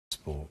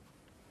sport?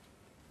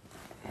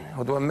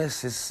 What do I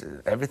miss is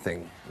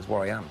everything, is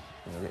what I am.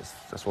 You know,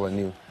 that's all I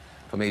knew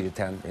from age of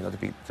 10, you know,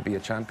 to be a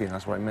champion.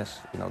 That's what I miss,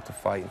 you know, to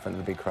fight in front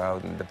of the big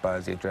crowd and the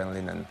buzz, the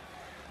adrenaline and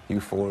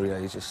euphoria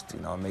is just, you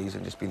know,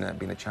 amazing, just being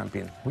a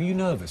champion. Were you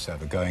nervous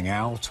ever going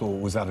out, or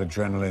was that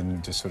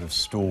adrenaline just sort of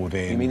stored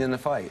in? You mean in the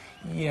fight?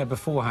 Yeah,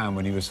 beforehand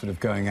when you were sort of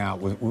going out,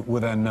 were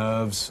there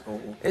nerves? Or...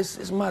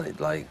 It's mad,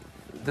 like,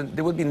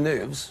 there would be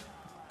nerves,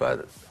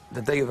 but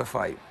the day of the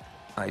fight,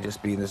 I'd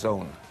just be in the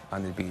zone,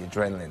 and it'd be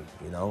adrenaline,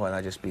 you know, and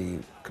I'd just be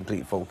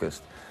complete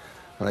focused.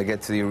 When I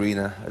get to the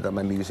arena, I got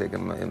my music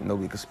and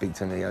nobody could speak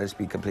to me, I'd just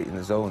be completely in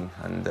the zone,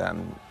 and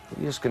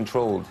you're just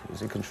controlled,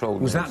 it's a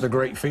controlled. Was that the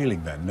great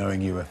feeling then,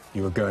 knowing you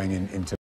were going into